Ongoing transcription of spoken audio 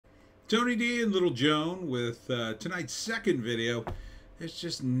Tony D and Little Joan with tonight's second video. There's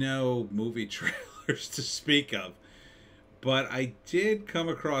just no movie trailers to speak of. But I did come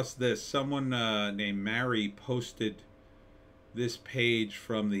across this. Someone named Mary posted this page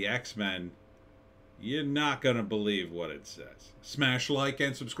from the X-Men. You're not going to believe what it says. Smash like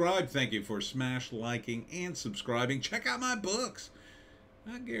and subscribe. Thank you for smash liking and subscribing. Check out my books.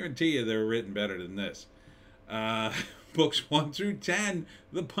 I guarantee you they're written better than this. Books 1 through 10,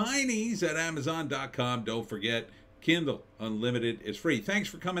 The Pineys at Amazon.com. Don't forget, Kindle Unlimited is free. Thanks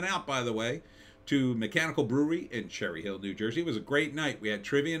for coming out, by the way, to Mechanical Brewery in Cherry Hill, New Jersey. It was a great night. We had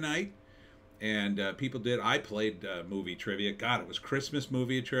trivia night, and I played movie trivia. God, it was Christmas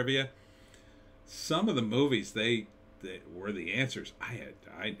movie trivia. Some of the movies, they were the answers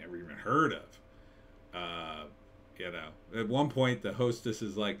I never even heard of. At one point the hostess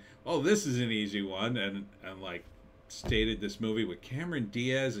is like, "Oh, this is an easy one," and like stated this movie with Cameron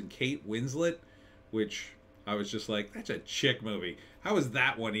Diaz and Kate Winslet, which I was just like, that's a chick movie. How is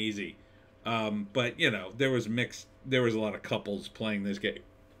that one easy? But there was a lot of couples playing this game.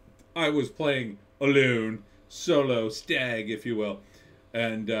 I was playing alone, solo, stag, if you will,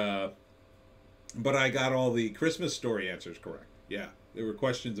 and but I got all the Christmas Story answers correct. Yeah, there were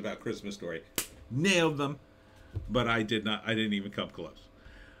questions about Christmas Story, nailed them. But I didn't even come close.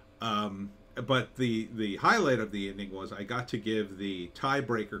 But the highlight of the evening was I got to give the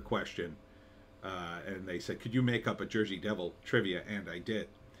tiebreaker question. And they said, could you make up a Jersey Devil trivia? And I did.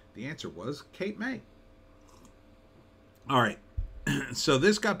 The answer was Kate May. All right. So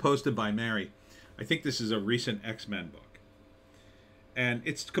this got posted by Mary. I think this is a recent X-Men book. And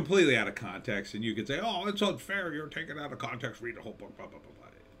it's completely out of context. And you could say, oh, it's unfair. You're taking it out of context. Read the whole book. Blah, blah, blah, blah.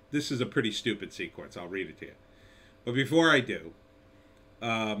 This is a pretty stupid sequence. I'll read it to you. But before I do,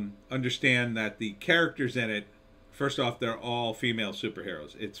 understand that the characters in it, first off, they're all female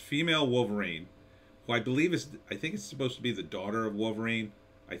superheroes. It's female Wolverine, who I think it's supposed to be the daughter of Wolverine,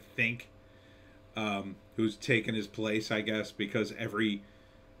 I think, who's taken his place, I guess, because every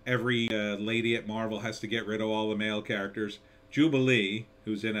lady at Marvel has to get rid of all the male characters. Jubilee,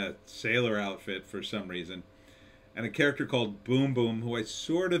 who's in a sailor outfit for some reason, and a character called Boom Boom, who I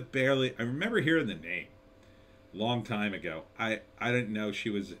remember hearing the name. Long time ago. I didn't know she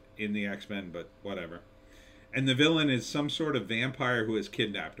was in the X-Men, but whatever. And the villain is some sort of vampire who has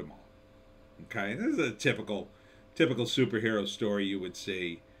kidnapped them all. Okay, this is a typical superhero story you would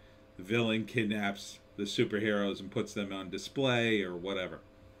see. The villain kidnaps the superheroes and puts them on display or whatever.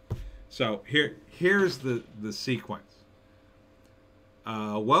 So here's the sequence.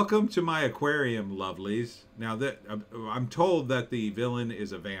 Welcome to my aquarium, lovelies. Now that I'm told that the villain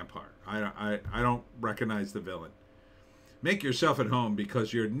is a vampire. I don't recognize the villain. Make yourself at home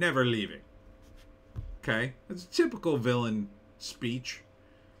because you're never leaving. Okay, that's a typical villain speech.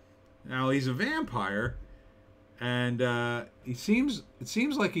 Now he's a vampire, and it seems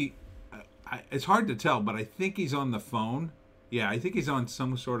like it's hard to tell, but I think he's on the phone. Yeah, I think he's on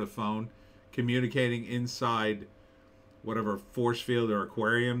some sort of phone, communicating inside whatever force field or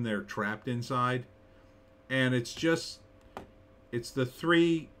aquarium they're trapped inside. And it's the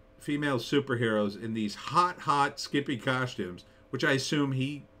three female superheroes in these hot skippy costumes, which I assume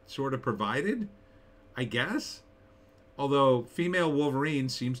he sort of provided, I guess. Although female Wolverine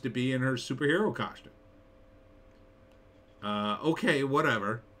seems to be in her superhero costume. Okay,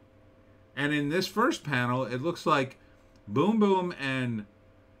 whatever. And in this first panel, it looks like Boom Boom and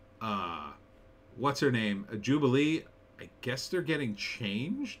what's her name? Jubilee. I guess they're getting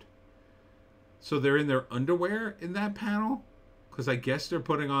changed. So they're in their underwear in that panel. Because I guess they're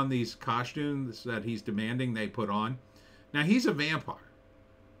putting on these costumes that he's demanding they put on. Now, he's a vampire.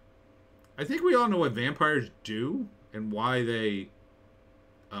 I think we all know what vampires do and why they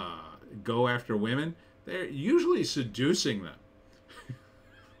go after women. They're usually seducing them.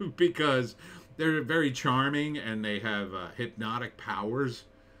 Because they're very charming and they have hypnotic powers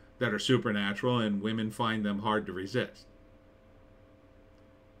that are supernatural, and women find them hard to resist.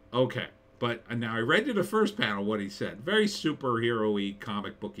 Okay, but now I read you the first panel what he said. Very superhero-y,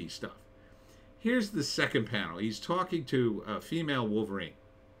 comic booky stuff. Here's the second panel. He's talking to a female Wolverine.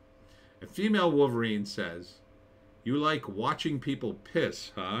 And female Wolverine says, "You like watching people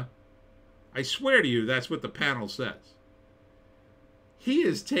piss, huh?" I swear to you, that's what the panel says. He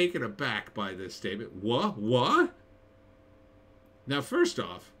is taken aback by this statement. What? What? Now, first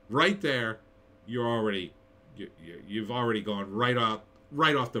off, right there, you've already gone right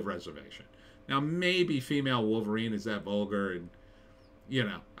off the reservation. Now, maybe female Wolverine is that vulgar, and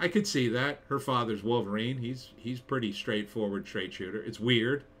I could see that. Her father's Wolverine. He's pretty straightforward, straight shooter. It's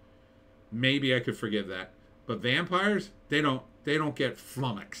weird. Maybe I could forgive that. But vampires, they don't get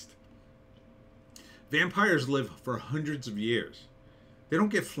flummoxed. Vampires live for hundreds of years. They don't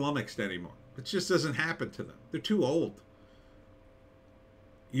get flummoxed anymore. It just doesn't happen to them. They're too old.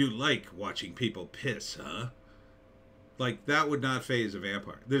 You like watching people piss, huh? Like, that would not faze a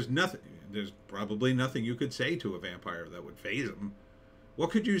vampire. There's probably nothing you could say to a vampire that would faze him. What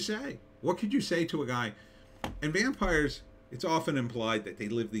could you say? What could you say to a guy? And vampires, it's often implied that they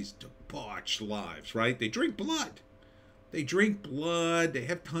live these debauched lives, right? They drink blood. They drink blood. They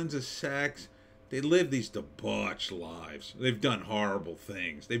have tons of sex. They live these debauched lives. They've done horrible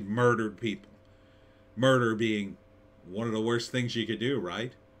things. They've murdered people. Murder being one of the worst things you could do,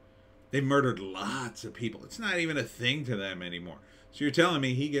 right? They've murdered lots of people. It's not even a thing to them anymore. So you're telling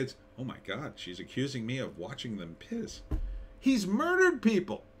me he gets, oh my God, she's accusing me of watching them piss. He's murdered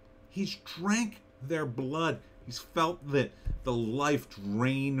people. He's drank their blood. He's felt the life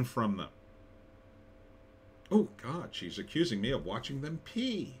drain from them. Oh God, she's accusing me of watching them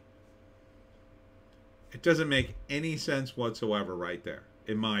pee. It doesn't make any sense whatsoever right there,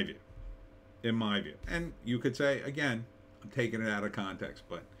 in my view. In my view. And you could say, again, I'm taking it out of context,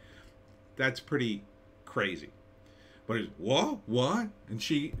 but that's pretty crazy. But it's, what? And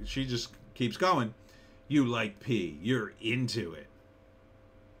she just keeps going. You like pee. You're into it.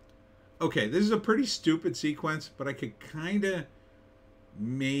 Okay, this is a pretty stupid sequence, but I could kind of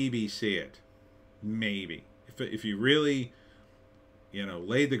maybe see it. Maybe. If you really,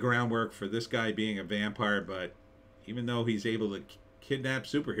 laid the groundwork for this guy being a vampire, but even though he's able to kidnap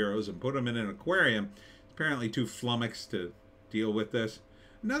superheroes and put them in an aquarium, he's apparently too flummoxed to deal with this.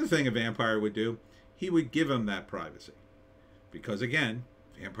 Another thing a vampire would do, he would give them that privacy. Because again,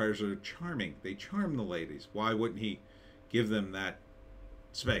 vampires are charming. They charm the ladies. Why wouldn't he give them that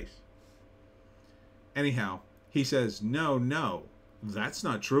space? Anyhow, he says, no, that's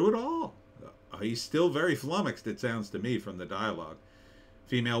not true at all. He's still very flummoxed, it sounds to me, from the dialogue.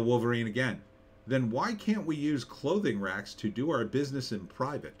 Female Wolverine again. Then why can't we use clothing racks to do our business in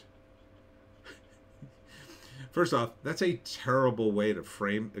private? First off, that's a terrible way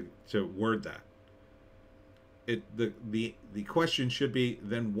to word that. The question should be,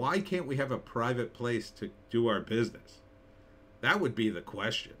 then why can't we have a private place to do our business? That would be the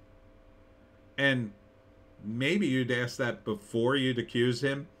question. And maybe you'd ask that before you'd accuse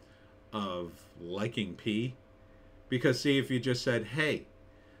him of liking pee. Because see, if you just said, hey,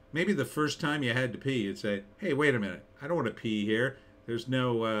 maybe the first time you had to pee, you'd say, hey, wait a minute, I don't want to pee here. There's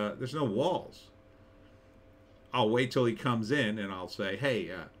no walls. I'll wait till he comes in and I'll say, hey,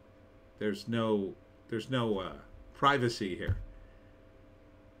 there's no privacy here.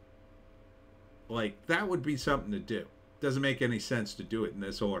 Like, that would be something to do. Doesn't make any sense to do it in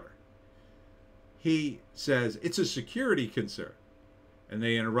this order. He says it's a security concern, and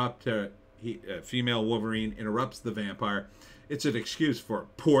they interrupt. Female Wolverine interrupts the vampire. It's an excuse for a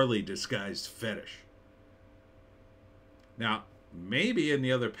poorly disguised fetish. Now, maybe in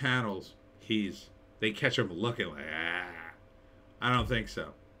the other panels, they catch him looking like, I don't think so.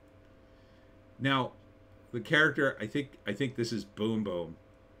 Now, the character, I think this is Boom Boom.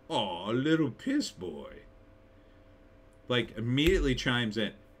 Aw, little piss boy. Like, immediately chimes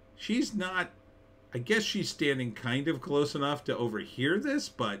in. She's not, I guess she's standing kind of close enough to overhear this,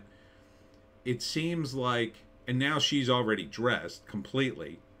 but it seems like, and now she's already dressed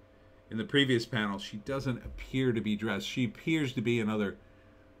completely. In the previous panel, she doesn't appear to be dressed. She appears to be in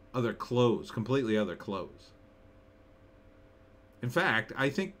other clothes, completely other clothes. In fact, I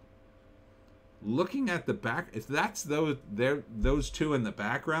think looking at the back, if that's those two in the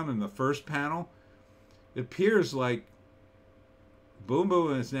background in the first panel, it appears like Boom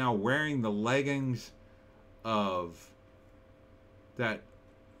Boom is now wearing the leggings of that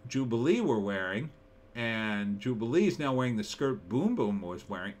Jubilee were wearing, and Jubilee's now wearing the skirt Boom Boom was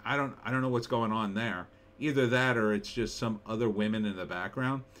wearing. I don't know what's going on there. Either that or it's just some other women in the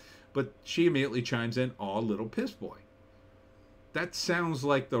background. But she immediately chimes in, "Aw, little piss boy." That sounds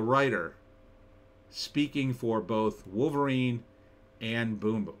like the writer speaking for both Wolverine and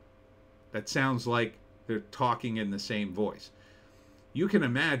Boom Boom. That sounds like they're talking in the same voice. You can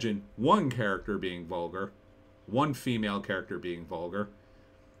imagine one character being vulgar, one female character being vulgar,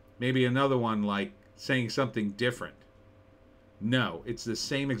 maybe another one like saying something different. No, it's the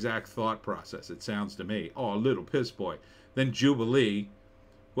same exact thought process, it sounds to me. "Oh, little piss boy." Then Jubilee,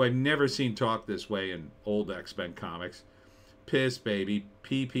 who I've never seen talk this way in old X-Men comics. "Piss baby,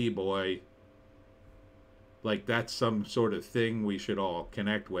 pee boy." Like that's some sort of thing we should all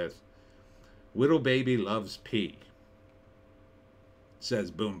connect with. "Little baby loves pee,"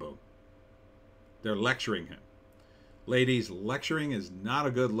 says Boom Boom. They're lecturing him. Ladies, lecturing is not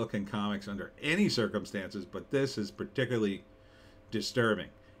a good look in comics under any circumstances, but this is particularly disturbing.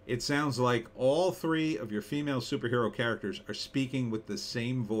 It sounds like all three of your female superhero characters are speaking with the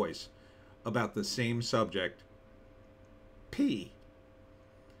same voice about the same subject, P.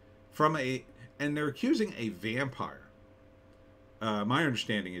 And they're accusing a vampire. My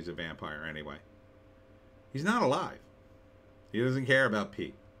understanding is a vampire anyway. He's not alive. He doesn't care about P.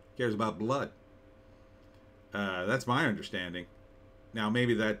 He cares about blood. That's my understanding. Now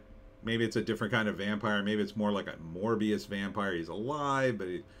maybe it's a different kind of vampire. Maybe it's more like a Morbius vampire. He's alive, but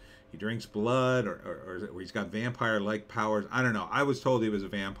he drinks blood, or he's got vampire-like powers. I don't know. I was told he was a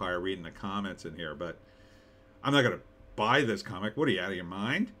vampire reading the comments in here, but I'm not going to buy this comic. What are you, out of your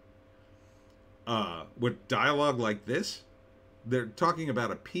mind? With dialogue like this, they're talking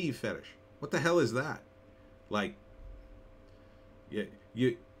about a pee fetish. What the hell is that? Like,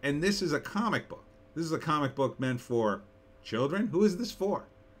 and this is a comic book. This is a comic book meant for children. Who is this for?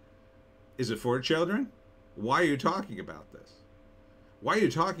 Is it for children? Why are you talking about this? Why are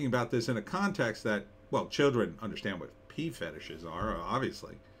you talking about this in a context that, well, children understand what pee fetishes are,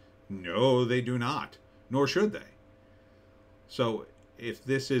 obviously. No, they do not. Nor should they. So if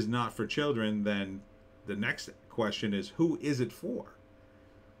this is not for children, then the next question is, who is it for?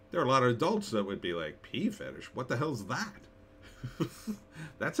 There are a lot of adults that would be like, pee fetish? What the hell's that?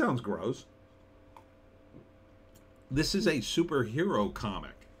 That sounds gross. This is a superhero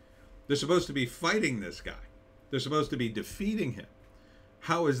comic. They're supposed to be fighting this guy. They're supposed to be defeating him.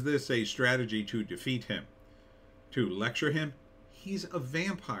 How is this a strategy to defeat him? To lecture him? He's a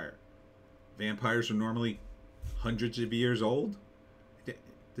vampire. Vampires are normally hundreds of years old.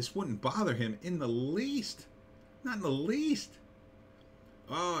 This wouldn't bother him in the least. Not in the least.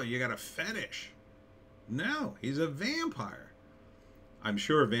 Oh, you got a fetish. No, he's a vampire. I'm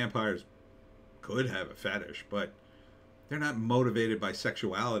sure vampires could have a fetish, but they're not motivated by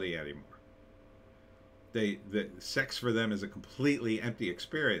sexuality anymore. The sex for them is a completely empty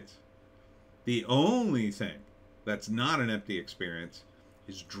experience. The only thing that's not an empty experience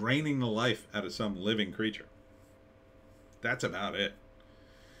is draining the life out of some living creature. That's about it.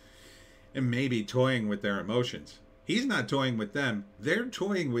 And maybe toying with their emotions. He's not toying with them. They're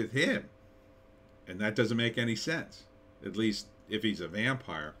toying with him. And that doesn't make any sense. At least if he's a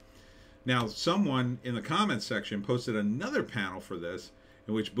vampire. Now, someone in the comments section posted another panel for this,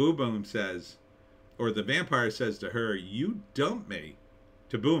 in which Boom Boom says, or the vampire says to her, "You dumped me,"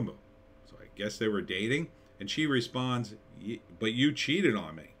 to Boom Boom. So I guess they were dating. And she responds, "But you cheated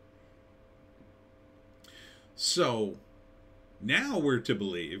on me." So now we're to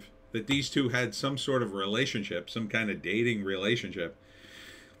believe that these two had some sort of relationship, some kind of dating relationship,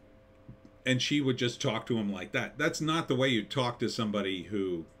 and she would just talk to him like that. That's not the way you talk to somebody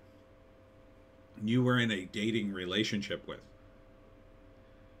who you were in a dating relationship with.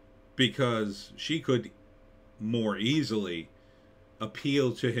 Because she could more easily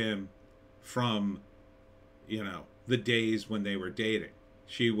appeal to him from, you know, the days when they were dating.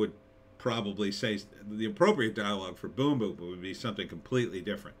 She would probably say the appropriate dialogue for Boom Boom would be something completely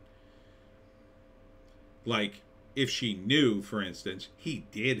different. Like, if she knew, for instance, he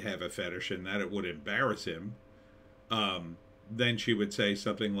did have a fetish and that it would embarrass him, then she would say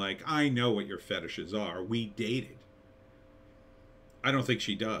something like, "I know what your fetishes are. We dated." I don't think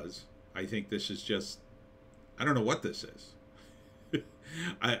she does. I think this is just, I don't know what this is.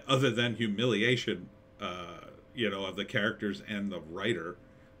 Other than humiliation, you know, of the characters and the writer,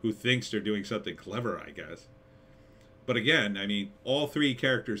 who thinks they're doing something clever, I guess. But again, I mean, all three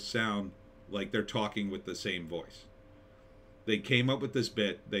characters sound like they're talking with the same voice. They came up with this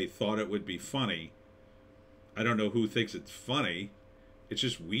bit. They thought it would be funny. I don't know who thinks it's funny. It's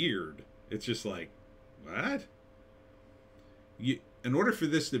just weird. It's just like, what? In order for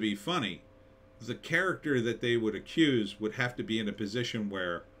this to be funny, the character that they would accuse would have to be in a position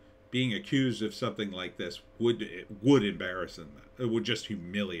where being accused of something like this would embarrass them. It would just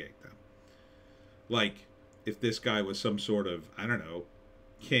humiliate them. Like, if this guy was some sort of, I don't know,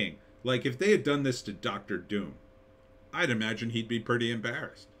 king. Like, if they had done this to Dr. Doom, I'd imagine he'd be pretty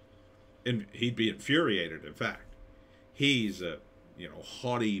embarrassed. And he'd be infuriated, in fact. He's a, you know,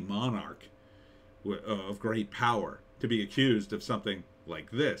 haughty monarch of great power. To be accused of something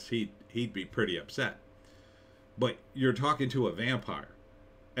like this, he'd be pretty upset. But you're talking to a vampire.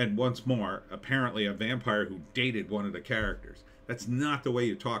 And once more, apparently a vampire who dated one of the characters. That's not the way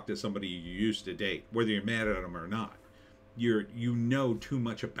you talk to somebody you used to date, whether you're mad at them or not. You know too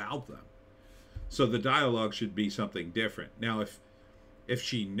much about them. So the dialogue should be something different. Now, if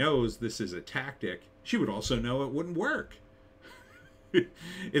she knows this is a tactic, she would also know it wouldn't work.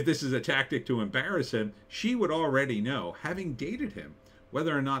 If this is a tactic to embarrass him, she would already know, having dated him,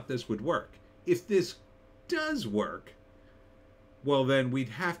 whether or not this would work. If this does work, well, then we'd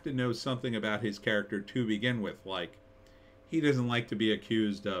have to know something about his character to begin with. Like, he doesn't like to be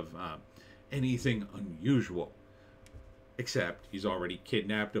accused of anything unusual. Except he's already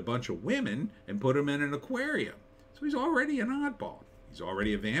kidnapped a bunch of women and put them in an aquarium. So he's already an oddball. He's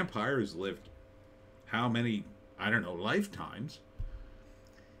already a vampire who's lived how many, I don't know, lifetimes.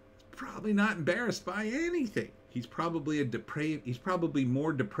 He's probably not embarrassed by anything. He's probably he's probably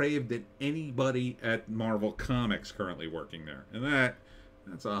more depraved than anybody at Marvel Comics currently working there. And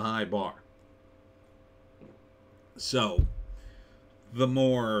that's a high bar. So the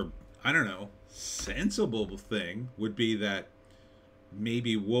more, I don't know, sensible thing would be that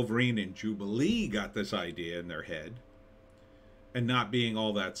maybe Wolverine and Jubilee got this idea in their head, and not being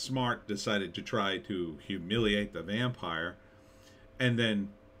all that smart, decided to try to humiliate the vampire, and then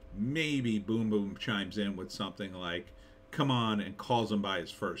maybe Boom Boom chimes in with something like, come on, and calls him by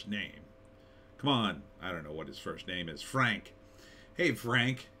his first name. Come on, I don't know what his first name is, Frank. Hey,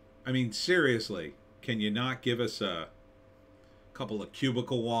 Frank, I mean, seriously, can you not give us a couple of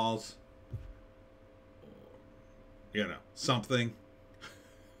cubicle walls? You know, something.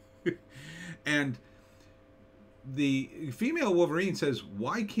 And the female Wolverine says,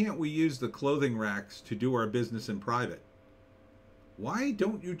 why can't we use the clothing racks to do our business in private? Why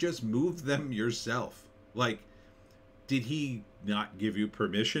don't you just move them yourself? Like, did he not give you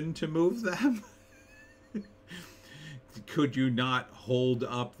permission to move them? Could you not hold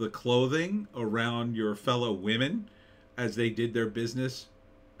up the clothing around your fellow women as they did their business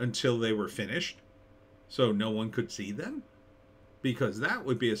until they were finished, so no one could see them? Because that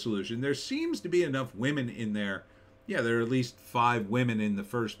would be a solution. There seems to be enough women in there. Yeah, there are at least 5 women in the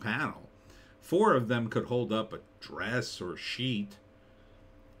first panel. 4 of them could hold up a dress or sheet,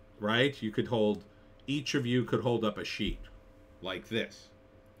 right? Each of you could hold up a sheet like this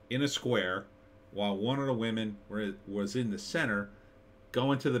in a square, while one of the women was in the center,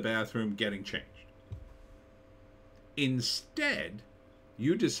 going to the bathroom, getting changed. Instead,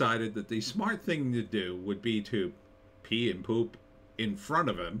 you decided that the smart thing to do would be to pee and poop in front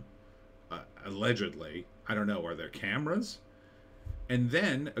of him, allegedly. I don't know, are there cameras? And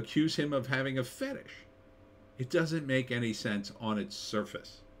then accuse him of having a fetish. It doesn't make any sense on its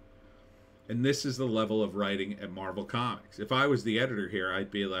surface. And this is the level of writing at Marvel Comics. If I was the editor here,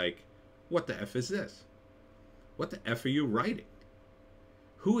 I'd be like, what the F is this? What the F are you writing?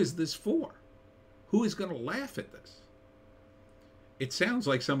 Who is this for? Who is going to laugh at this? It sounds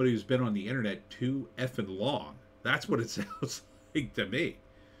like somebody who's been on the internet too effing long. That's what it sounds like to me.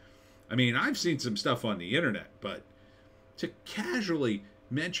 I mean, I've seen some stuff on the internet, but to casually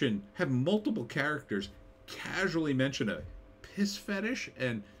mention, have multiple characters casually mention a piss fetish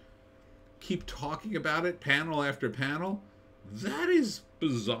and keep talking about it panel after panel, that is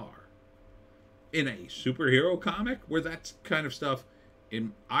bizarre. In a superhero comic where that kind of stuff,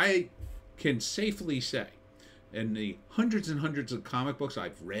 I can safely say, in the hundreds and hundreds of comic books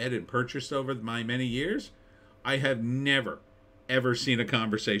I've read and purchased over my many years, I have never, ever seen a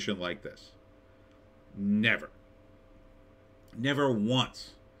conversation like this. Never. Never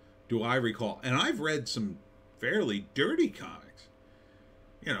once do I recall. And I've read some fairly dirty comics.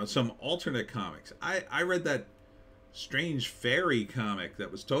 You know, some alternate comics. I read that Strange Fairy comic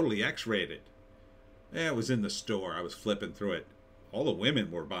that was totally X-rated. It was in the store. I was flipping through it. All the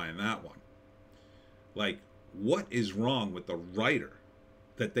women were buying that one. Like, what is wrong with the writer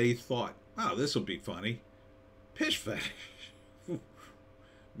that they thought, oh, this will be funny? Piss fetish.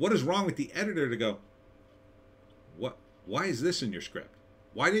 What is wrong with the editor to go, what? Why is this in your script?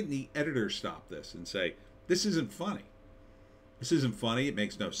 Why didn't the editor stop this and say, this isn't funny? This isn't funny. It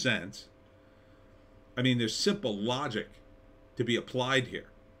makes no sense. I mean, there's simple logic to be applied here.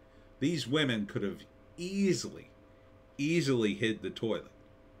 These women could have easily hid the toilet.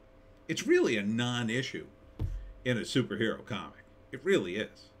 It's really a non-issue in a superhero comic. It really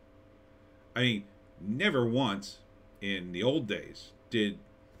is. I mean, never once in the old days did,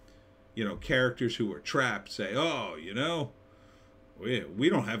 you know, characters who were trapped say, oh, you know, we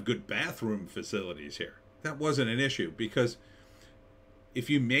don't have good bathroom facilities here. That wasn't an issue, because if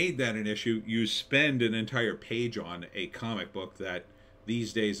you made that an issue, you spend an entire page on a comic book that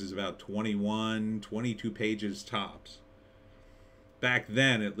these days is about 21, 22 pages tops. Back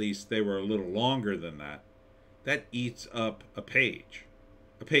then, at least, they were a little longer than that. That eats up a page.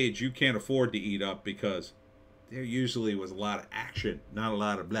 A page you can't afford to eat up because there usually was a lot of action, not a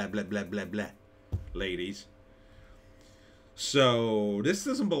lot of blah, blah, blah, blah, blah, ladies. So this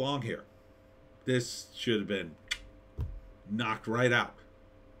doesn't belong here. This should have been knocked right out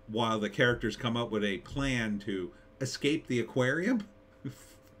while the characters come up with a plan to escape the aquarium.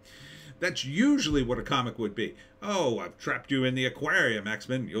 That's usually what a comic would be. Oh, I've trapped you in the aquarium,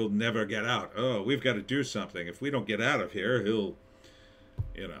 X-Men. You'll never get out. Oh, we've got to do something. If we don't get out of here, he'll,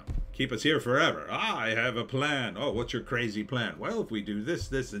 keep us here forever. Ah, I have a plan. Oh, what's your crazy plan? Well, if we do this,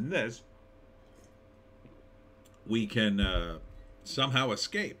 this, and this, we can somehow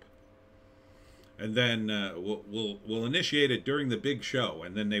escape. And then we'll initiate it during the big show,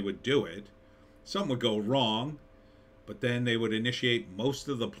 and then they would do it. Something would go wrong, but then they would initiate most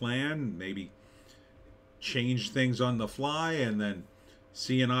of the plan, maybe change things on the fly, and then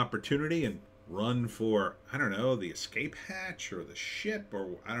see an opportunity and run for, I don't know, the escape hatch or the ship, or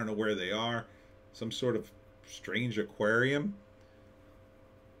I don't know where they are, some sort of strange aquarium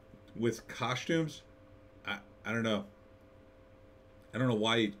with costumes. I don't know. I don't know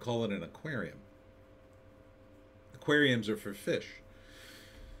why you'd call it an aquarium. Aquariums are for fish.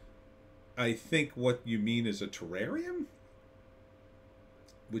 I think what you mean is a terrarium,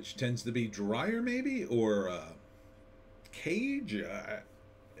 which tends to be drier, maybe, or a cage,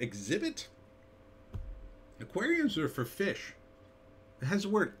 exhibit. Aquariums are for fish. It has the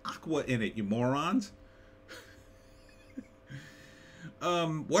word aqua in it, you morons.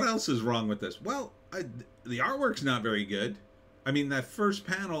 What else is wrong with this? Well, the artwork's not very good. I mean, that first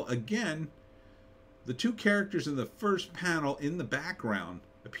panel, again, the two characters in the first panel in the background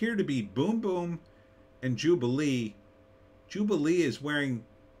appear to be Boom Boom and Jubilee. Jubilee is wearing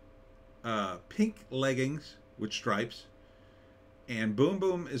pink leggings with stripes, and Boom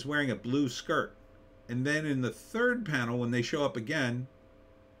Boom is wearing a blue skirt. And then in the third panel, when they show up again,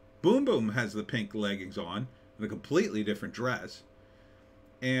 Boom Boom has the pink leggings on and a completely different dress.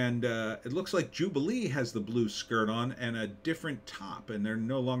 And it looks like Jubilee has the blue skirt on and a different top, and they're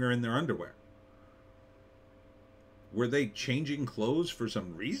no longer in their underwear. Were they changing clothes for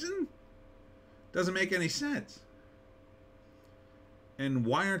some reason? Doesn't make any sense. And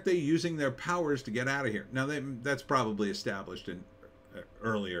why aren't they using their powers to get out of here? Now, that's probably established in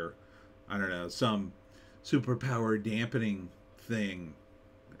earlier, I don't know, some superpower dampening thing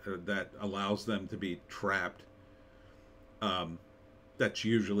that allows them to be trapped. That's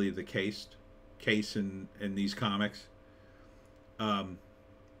usually the case in these comics.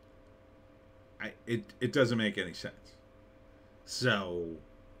 It doesn't make any sense. So,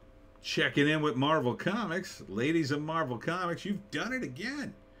 checking in with Marvel Comics, ladies of Marvel Comics, you've done it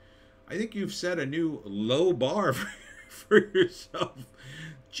again. I think you've set a new low bar for yourself.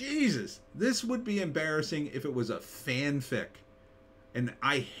 Jesus, this would be embarrassing if it was a fanfic. And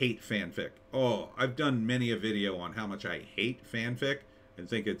I hate fanfic. Oh, I've done many a video on how much I hate fanfic and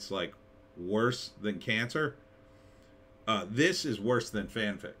think it's like worse than cancer. This is worse than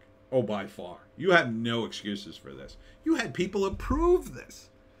fanfic. Oh, by far. You have no excuses for this. You had people approve this.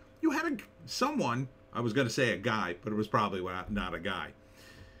 You had someone, I was going to say a guy, but it was probably not a guy.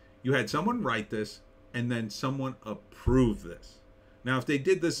 You had someone write this, and then someone approve this. Now, if they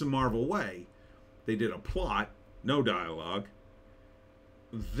did this the Marvel way, they did a plot, no dialogue.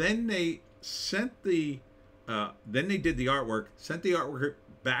 Then they sent then they did the artwork, sent the artwork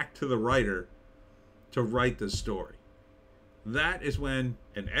back to the writer to write the story. That is when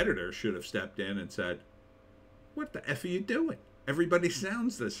an editor should have stepped in and said, what the F are you doing? Everybody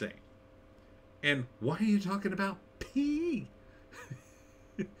sounds the same. And why are you talking about pee?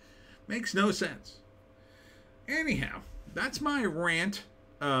 Makes no sense. Anyhow, that's my rant.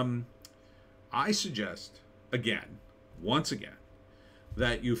 I suggest, once again,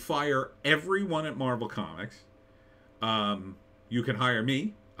 that you fire everyone at Marvel Comics. You can hire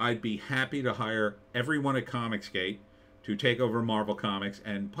me. I'd be happy to hire everyone at Comicsgate to take over Marvel Comics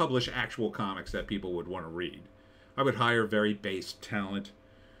and publish actual comics that people would want to read. I would hire very base talent.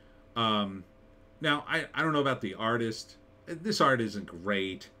 Now, I don't know about the artist. This art isn't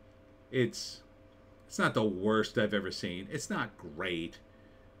great. It's not the worst I've ever seen. It's not great.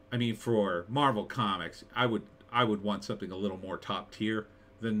 I mean, for Marvel Comics, I would want something a little more top tier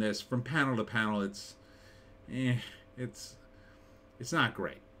than this. From panel to panel, it's not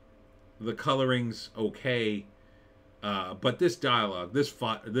great. The coloring's okay. But this dialogue,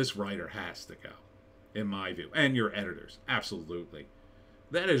 this writer has to go, in my view, and your editors, absolutely.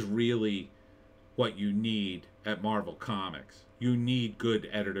 That is really what you need at Marvel Comics. You need good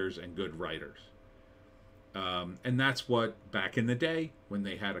editors and good writers. And that's what, back in the day, when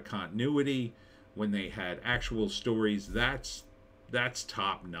they had a continuity, when they had actual stories, that's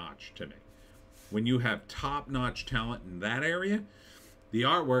top-notch to me. When you have top-notch talent in that area, the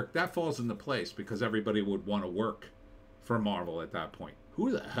artwork, that falls into place because everybody would want to work for Marvel at that point.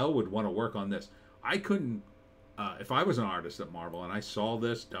 Who the hell would want to work on this? I couldn't, if I was an artist at Marvel and I saw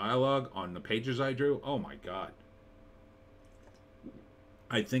this dialogue on the pages I drew, oh my God.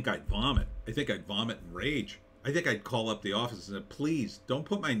 I think I'd vomit. I think I'd vomit in rage. I think I'd call up the office and say, please don't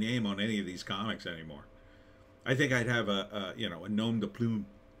put my name on any of these comics anymore. I think I'd have a nom de plume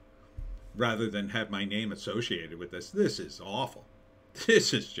rather than have my name associated with this. This is awful.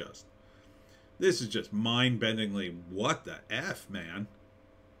 This is just mind-bendingly, what the F, man?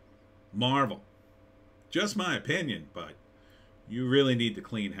 Marvel. Just my opinion, but you really need to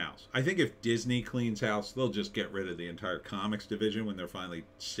clean house. I think if Disney cleans house, they'll just get rid of the entire comics division when they're finally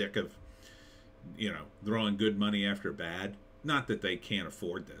sick of, throwing good money after bad. Not that they can't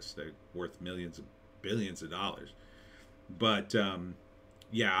afford this. They're worth millions of billions of dollars. But,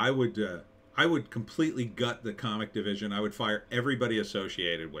 yeah, I would completely gut the comic division. I would fire everybody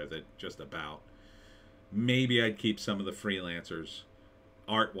associated with it, just about. Maybe I'd keep some of the freelancers,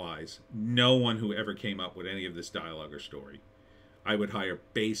 art-wise. No one who ever came up with any of this dialogue or story. I would hire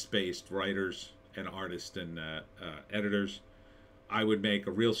base-based writers and artists and editors. I would make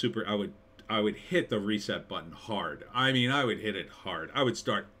a real I would hit the reset button hard. I mean, I would hit it hard. I would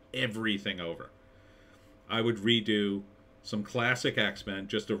start everything over. I would redo some classic X-Men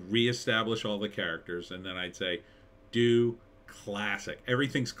just to reestablish all the characters, and then I'd say, do classic.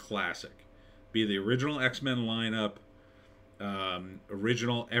 Everything's classic. Be the original X-Men lineup,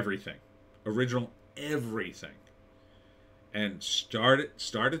 original everything. Original everything. And start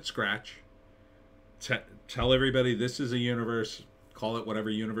at scratch. Tell everybody this is a universe. Call it whatever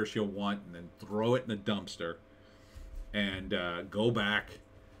universe you'll want, and then throw it in a dumpster. And go back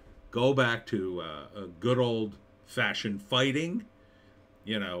to a good old-fashioned fighting.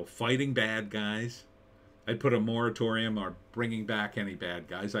 Fighting bad guys. I'd put a moratorium on bringing back any bad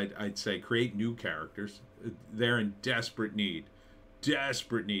guys. I'd say create new characters. They're in desperate need,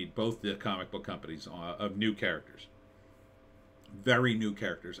 both the comic book companies, of new characters. Very new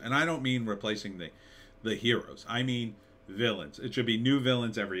characters. And I don't mean replacing the heroes. I mean villains. It should be new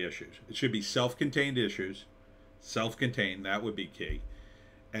villains every issue. It should be self-contained issues. Self-contained, that would be key.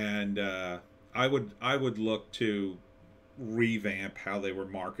 And I would look to revamp how they were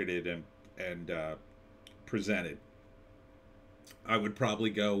marketed and presented. I would probably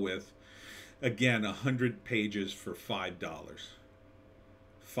go with, again, 100 pages for $5.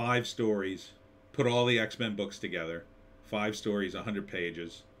 5 stories. Put all the X-Men books together. 5 stories, 100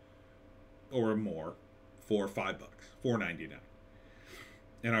 pages, or more, for $5, $4.99.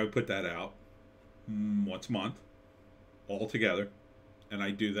 And I would put that out once a month, all together. And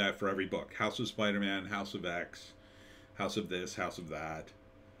I do that for every book. House of Spider-Man, House of X, House of this, House of that.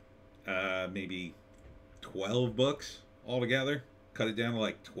 Maybe 12 books altogether. Cut it down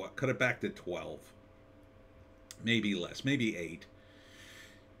to cut it back to 12. Maybe less, maybe 8.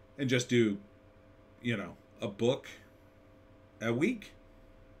 And just do, a book a week.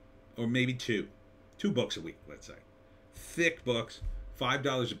 Or maybe 2. 2 books a week, let's say. Thick books,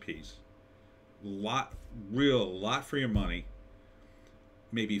 $5 a piece. Lot for your money.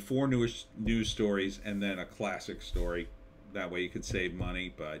 Maybe 4 news stories and then a classic story. That way you could save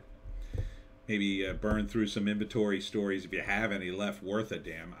money, but maybe burn through some inventory stories if you have any left worth a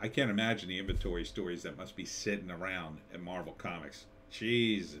damn. I can't imagine the inventory stories that must be sitting around at Marvel Comics.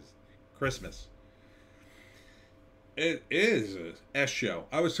 Jesus. Christmas. It is a S show.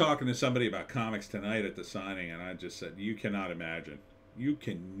 I was talking to somebody about comics tonight at the signing, and I just said, you cannot imagine. You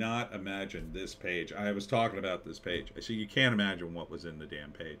cannot imagine this page. I was talking about this page. I said, you can't imagine what was in the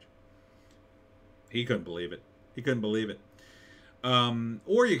damn page. He couldn't believe it. He couldn't believe it.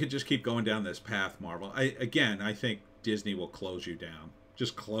 Or you could just keep going down this path, Marvel. I think Disney will close you down.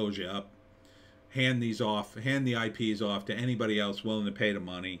 Just close you up. Hand these off. Hand the IPs off to anybody else willing to pay the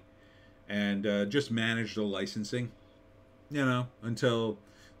money. And just manage the licensing. Until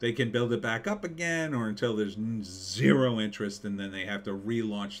they can build it back up again, or until there's zero interest, and then they have to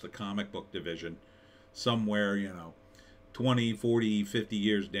relaunch the comic book division somewhere, 20, 40, 50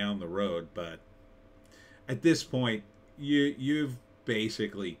 years down the road. But at this point, you've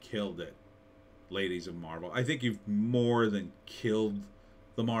basically killed it, ladies of Marvel. I think you've more than killed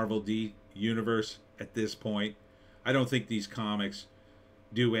the Marvel D universe at this point. I don't think these comics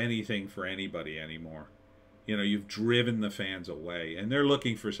do anything for anybody anymore. You've driven the fans away, and they're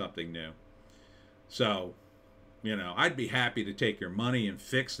looking for something new. So, I'd be happy to take your money and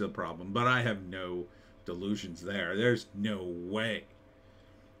fix the problem, but I have no delusions there. There's no way,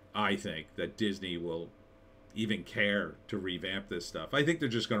 I think, that Disney will even care to revamp this stuff. I think they're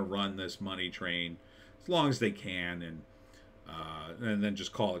just going to run this money train as long as they can, and then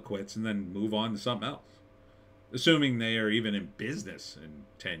just call it quits and then move on to something else. Assuming they are even in business in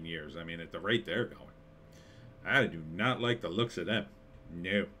 10 years. I mean, at the rate they're going. I do not like the looks of them.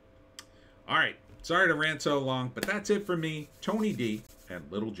 No. All right. Sorry to rant so long, but that's it for me, Tony D,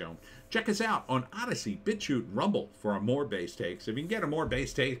 and Little Joan. Check us out on Odysee, Bitchute, Rumble for more bass takes. If you can get a more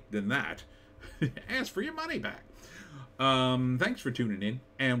bass take than that, ask for your money back. Thanks for tuning in,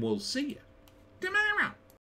 and we'll see you